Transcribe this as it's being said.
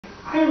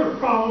I have a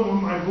problem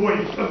with my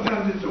voice.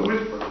 Sometimes it's a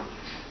whisper,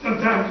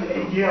 sometimes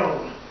a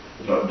yell.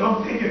 So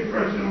don't take it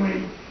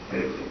personally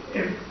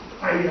if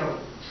I yell.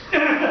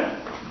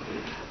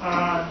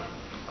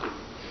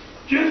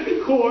 Just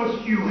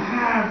because you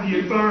have the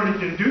authority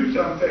to do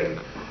something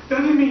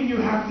doesn't mean you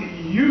have to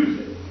use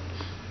it.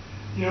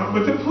 You know,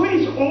 but the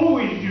police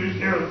always use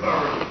their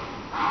authority.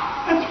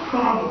 That's a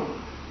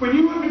problem. When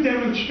you have a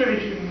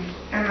demonstration,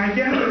 and I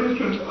gather this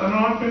was an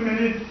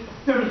unpermitted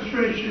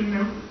demonstration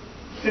that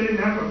they didn't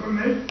have a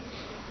permit.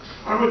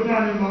 I was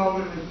not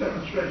involved in this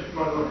demonstration,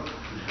 by the way.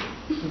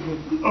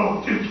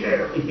 Oh, to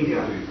care.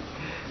 Yeah.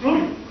 Well,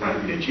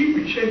 the chief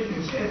was shaking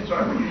his head, so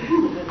I went.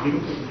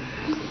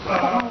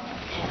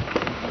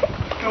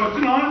 So it's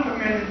an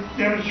unpermitted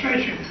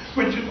demonstration,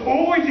 which is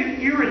always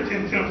an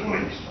irritant to the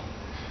police.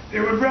 They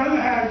would rather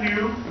have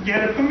you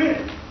get a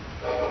permit.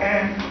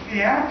 And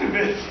the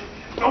activists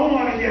don't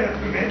want to get a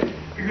permit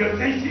because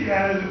they see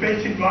that as a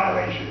basic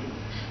violation.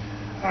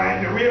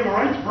 And we have a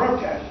right to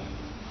protest.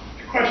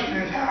 The question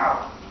is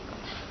how.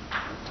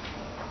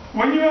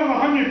 When you have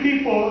 100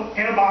 people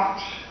in a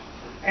box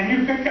and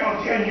you pick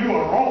out 10, you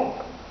are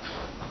wrong.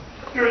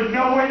 There is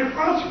no way to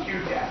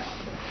prosecute that.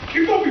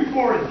 You go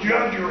before a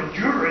judge or a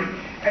jury,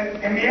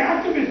 and the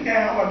activists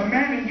now are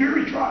demanding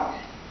jury trials.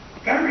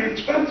 Very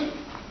expensive.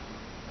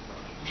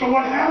 So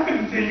what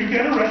happens is you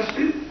get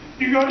arrested,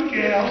 you go to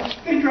jail,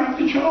 they drop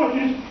the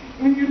charges,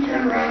 and then you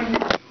turn around and you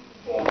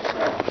fall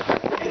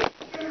through. It's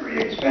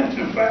very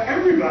expensive for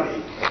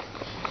everybody.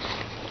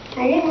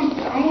 So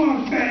all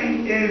I'm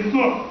saying is,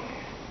 look,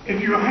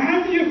 if you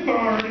have the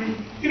authority,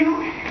 you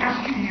don't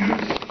have to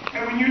use it.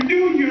 And when you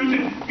do use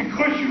it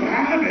because you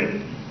have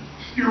it,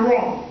 you're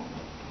wrong.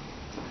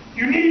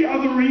 You need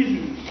other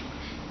reasons.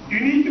 You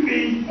need to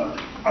be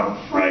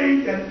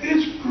afraid that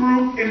this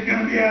group is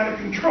going to be out of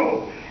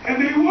control.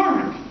 And they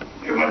weren't.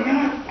 They were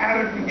not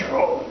out of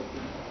control.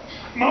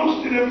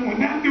 Most of them were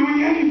not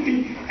doing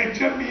anything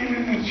except being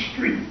in the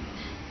street.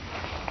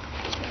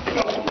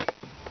 So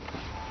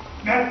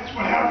that's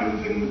what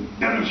happens in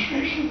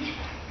demonstrations.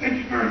 Thank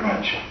you very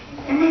much.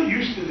 I'm not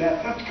used to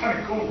that. That's kind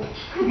of cool.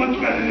 Much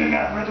better than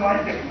that red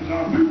light that was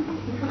on.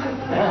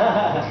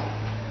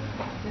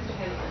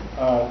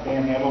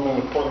 Dan Handelman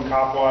with Portland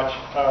Cop Watch.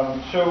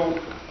 So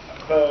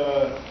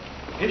the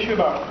issue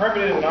about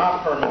permitted and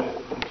not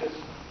permitted,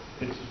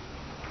 it's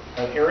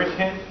an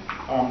irritant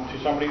to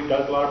somebody who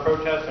does a lot of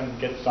protests and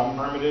gets some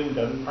permitted and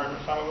doesn't permit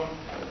some of them.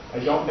 I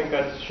don't think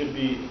that should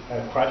be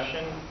a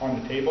question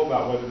on the table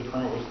about whether the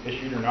permit was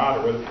issued or not.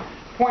 Or whether, the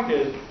point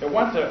is that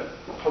once the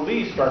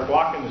police start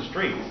blocking the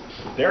streets,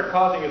 they're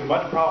causing as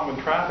much problem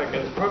with traffic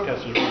as the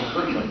protesters do in the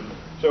first place.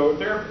 So if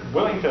they're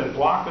willing to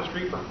block the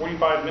street for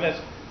 45 minutes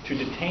to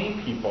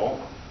detain people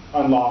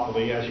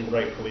unlawfully, as you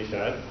rightfully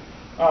said,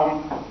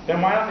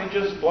 then why don't they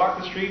just block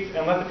the streets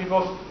and let the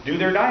people do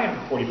their dying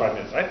for 45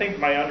 minutes? I think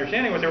my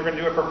understanding was they were going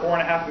to do it for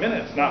 4.5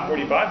 minutes, not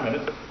 45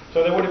 minutes.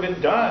 So they would have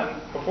been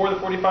done before the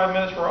 45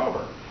 minutes were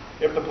over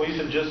if the police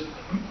had just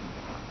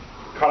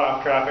cut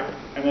off traffic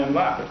and then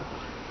left.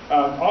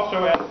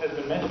 Also, as has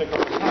been mentioned a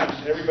couple of times,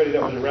 everybody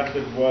that was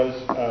arrested was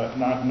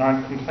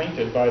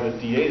non-complainted by the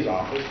DA's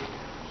office.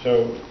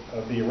 So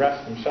the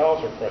arrests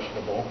themselves are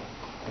questionable,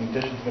 in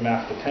addition to the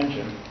mass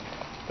detention.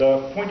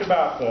 The point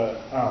about the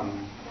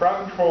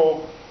crowd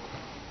control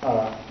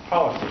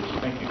policy,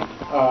 thank you,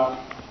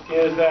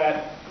 is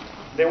that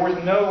there was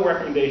no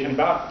recommendation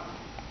about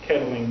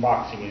kettling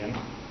boxing in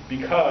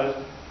because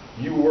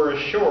you were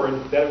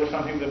assured that it was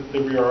something that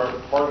we are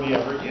hardly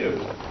ever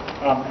used.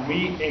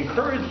 We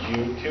encouraged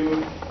you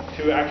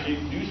to actually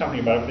do something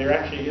about it, but there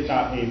actually is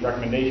not a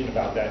recommendation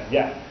about that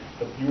yet.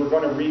 But you were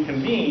going to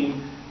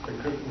reconvene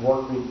the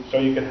work group so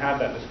you could have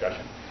that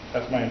discussion.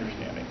 That's my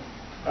understanding.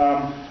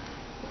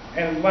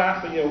 And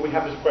lastly, we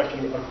have this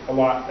question a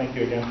lot, thank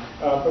you again,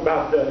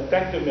 about the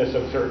effectiveness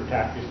of certain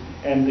tactics.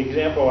 And the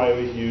example I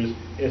always use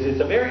is it's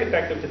very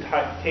effective to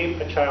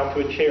tape a child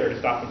to a chair to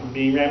stop them from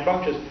being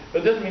rambunctious,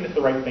 but it doesn't mean it's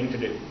the right thing to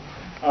do.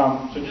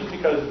 So just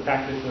because the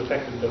tactic is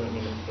effective doesn't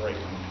mean it's the right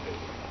thing to do.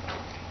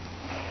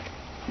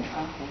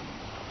 Okay.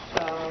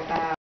 So